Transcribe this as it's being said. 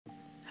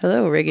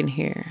Hello, Reagan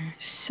here.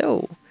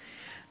 So,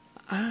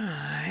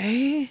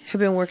 I have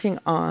been working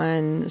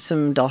on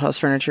some dollhouse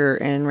furniture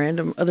and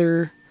random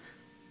other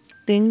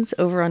things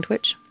over on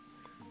Twitch.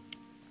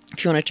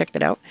 If you want to check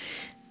that out,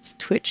 it's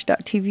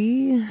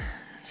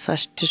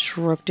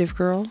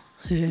twitch.tv/disruptivegirl.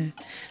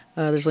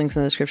 There's links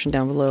in the description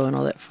down below and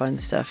all that fun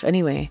stuff.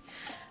 Anyway,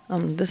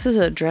 this is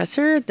a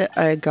dresser that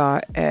I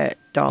got at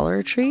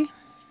Dollar Tree,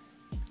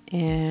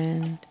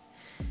 and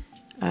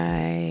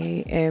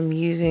I am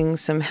using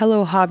some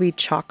Hello Hobby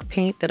chalk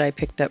paint that I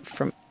picked up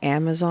from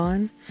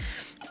Amazon.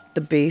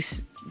 The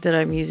base that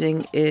I'm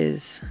using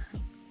is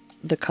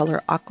the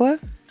color Aqua.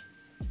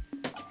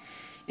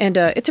 And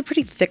it's a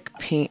pretty thick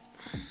paint,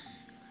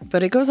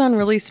 but it goes on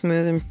really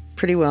smooth and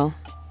pretty well.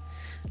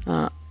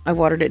 I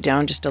watered it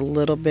down just a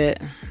little bit,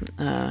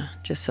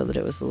 just so that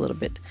it was a little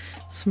bit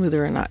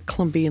smoother and not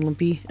clumpy and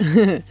lumpy.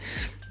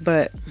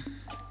 But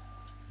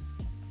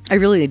I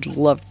really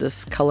love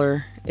this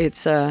color.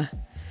 It's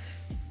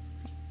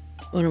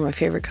one of my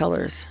favorite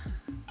colors,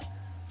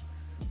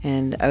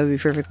 and I would be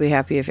perfectly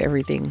happy if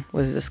everything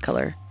was this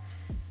color,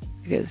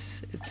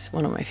 because it's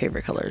one of my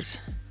favorite colors.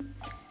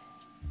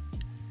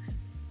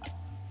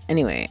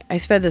 Anyway, I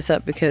sped this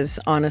up because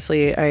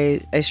honestly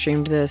I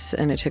streamed this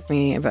and it took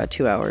me about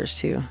 2 hours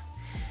to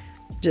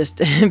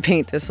just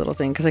paint this little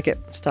thing, because I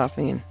kept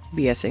stopping and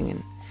BSing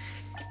and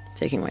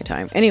taking my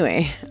time.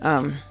 Anyway,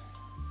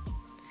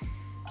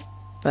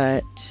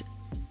 but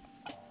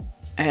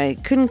I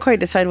couldn't quite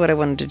decide what I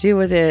wanted to do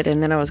with it,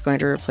 and then I was going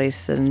to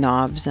replace the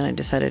knobs and I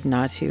decided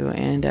not to,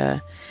 and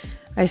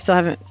I still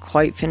haven't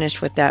quite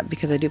finished with that,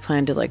 because I do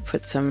plan to like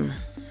put some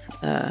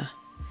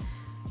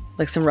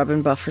like some rub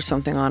and buff or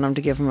something on them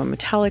to give them a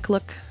metallic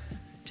look.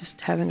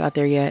 Just haven't got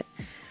there yet.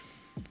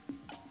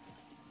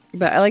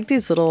 But I like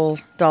these little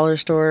dollar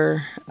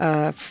store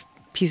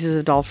pieces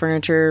of doll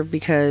furniture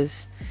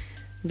because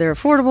they're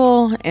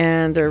affordable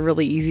and they're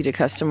really easy to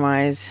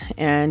customize,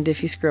 and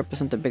if you screw up,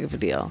 it's not that big of a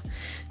deal.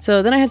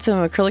 So then I had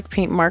some acrylic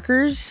paint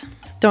markers.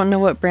 Don't know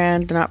what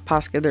brand, not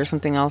Posca, there's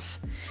something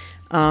else.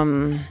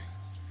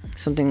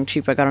 Something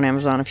cheap I got on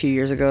Amazon a few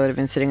years ago that had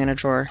been sitting in a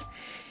drawer.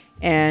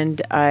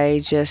 And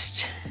I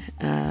just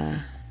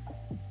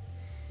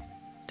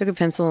took a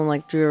pencil and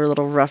like drew a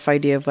little rough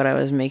idea of what I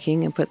was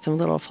making and put some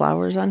little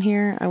flowers on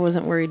here. I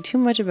wasn't worried too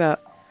much about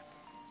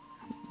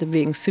them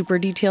being super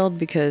detailed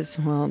because,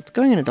 well, it's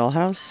going in a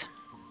dollhouse.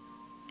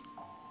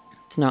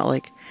 It's not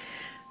like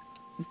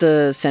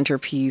the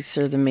centerpiece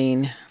or the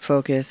main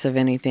focus of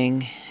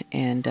anything,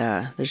 and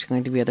there's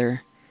going to be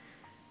other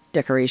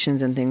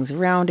decorations and things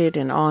around it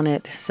and on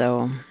it,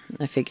 so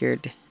I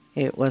figured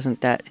it wasn't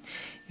that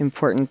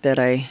important that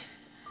I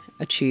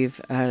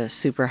achieve a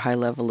super high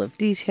level of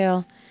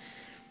detail.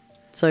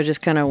 So I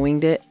just kind of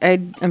winged it.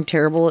 I'm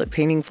terrible at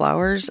painting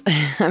flowers.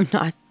 I'm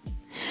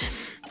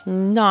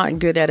not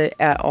good at it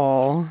at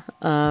all.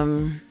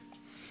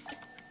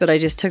 But I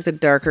just took the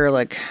darker,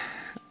 like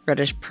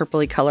reddish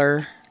purpley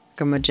color,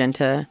 like a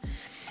magenta,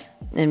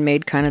 and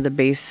made kind of the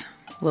base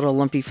little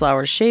lumpy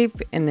flower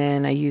shape. And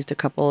then I used a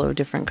couple of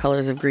different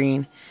colors of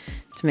green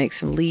to make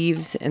some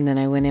leaves. And then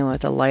I went in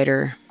with a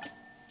lighter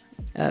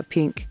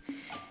pink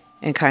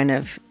and kind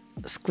of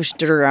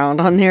squished it around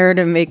on there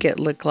to make it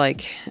look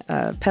like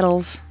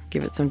petals,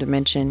 give it some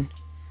dimension.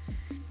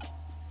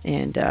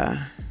 And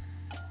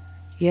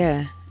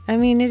yeah, I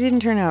mean, it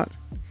didn't turn out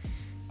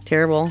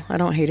terrible. I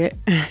don't hate it.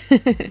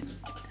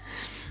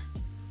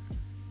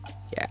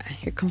 Yeah,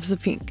 here comes the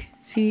pink.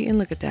 See, and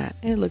look at that.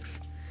 It looks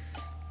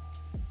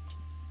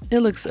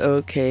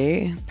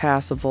okay,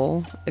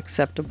 passable,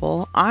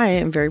 acceptable. I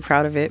am very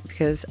proud of it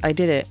because I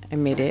did it. I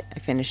made it. I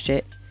finished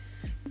it.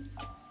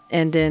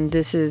 And then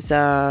this is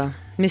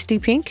Misty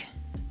Pink,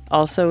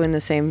 also in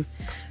the same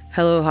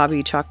Hello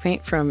Hobby chalk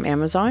paint from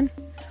Amazon.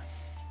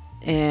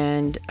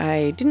 And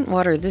I didn't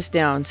water this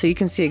down, so you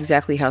can see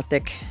exactly how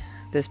thick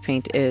this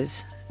paint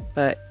is,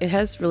 but it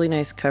has really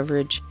nice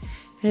coverage.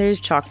 It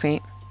is chalk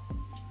paint,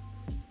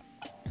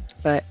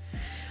 but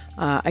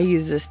I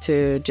use this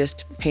to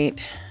just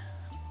paint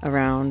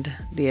around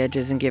the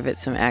edges and give it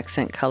some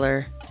accent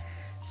color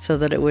so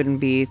that it wouldn't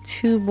be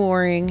too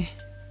boring.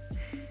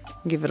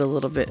 Give it a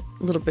little bit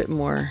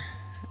more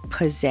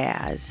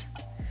pizzazz.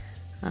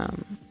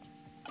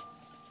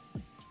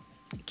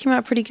 It came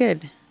out pretty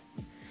good.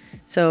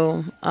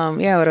 So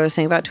yeah, what I was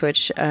saying about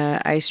Twitch,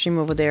 I stream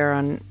over there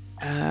on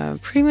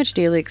pretty much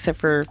daily except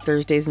for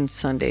Thursdays and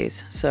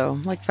Sundays,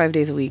 so like 5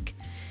 days a week.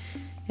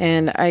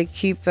 And I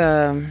keep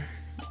a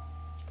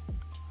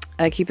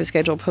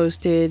schedule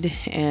posted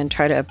and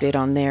try to update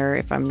on there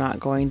if I'm not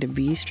going to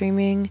be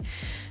streaming.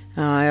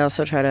 I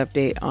also try to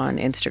update on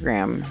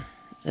Instagram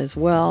as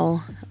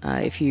well.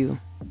 If you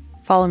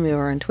follow me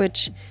over on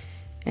Twitch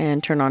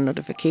and turn on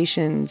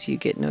notifications, you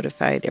get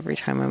notified every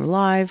time I'm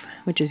live,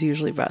 which is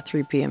usually about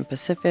 3 p.m.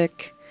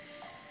 Pacific.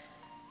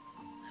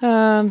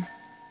 That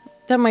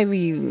might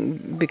be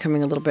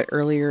becoming a little bit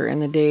earlier in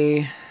the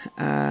day.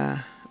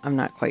 I'm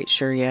not quite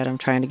sure yet. I'm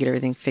trying to get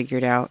everything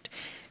figured out.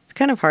 It's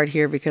kind of hard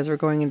here because we're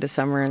going into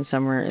summer, and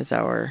summer is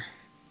our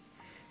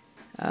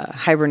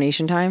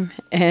hibernation time,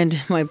 and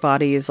my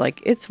body is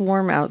like, it's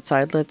warm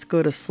outside, let's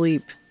go to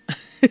sleep.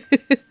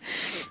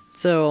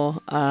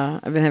 So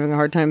I've been having a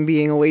hard time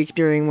being awake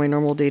during my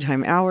normal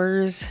daytime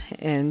hours,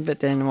 but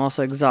then I'm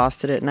also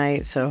exhausted at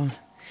night, so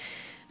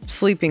I'm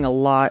sleeping a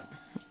lot,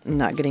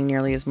 not getting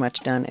nearly as much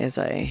done as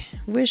I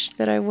wished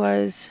that I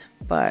was,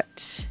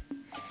 but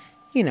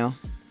you know,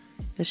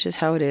 that's just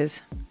how it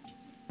is.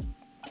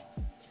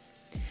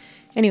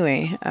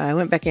 Anyway, I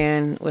went back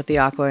in with the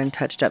aqua and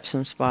touched up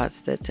some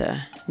spots that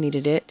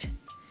needed it.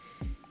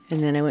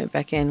 And then I went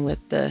back in with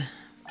the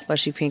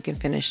blushy pink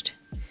and finished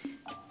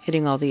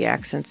hitting all the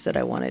accents that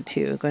I wanted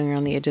to, going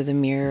around the edge of the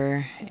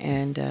mirror.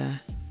 And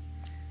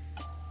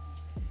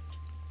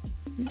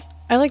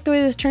I like the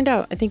way this turned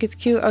out. I think it's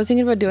cute. I was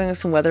thinking about doing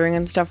some weathering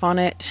and stuff on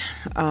it.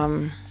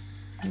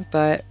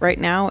 But right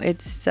now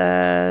it's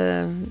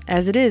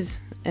as it is.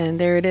 And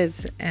there it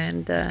is.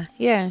 And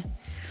yeah,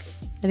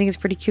 I think it's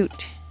pretty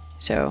cute.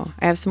 So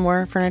I have some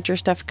more furniture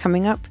stuff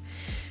coming up,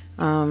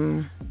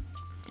 and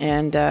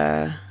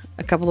a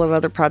couple of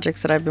other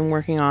projects that I've been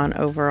working on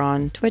over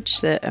on Twitch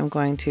that I'm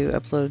going to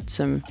upload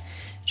some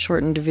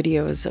shortened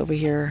videos over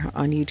here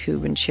on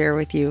YouTube and share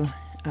with you.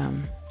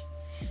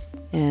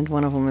 And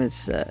one of them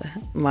is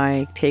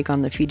my take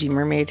on the Fiji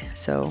mermaid.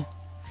 So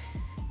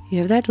you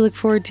have that to look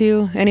forward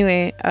to.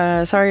 Anyway,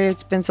 sorry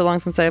it's been so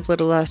long since I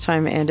uploaded last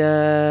time, and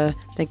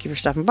thank you for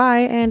stopping by,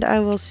 and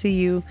I will see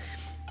you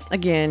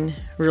again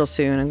real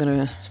soon. I'm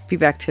gonna be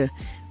back to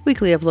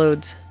weekly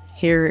uploads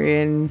here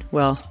in,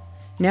 well,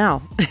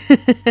 now.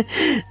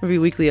 I'll be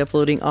weekly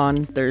uploading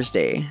on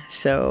Thursday.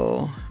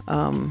 So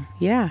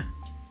yeah,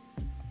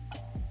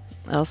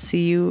 I'll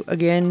see you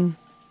again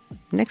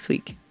next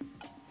week.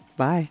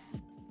 Bye.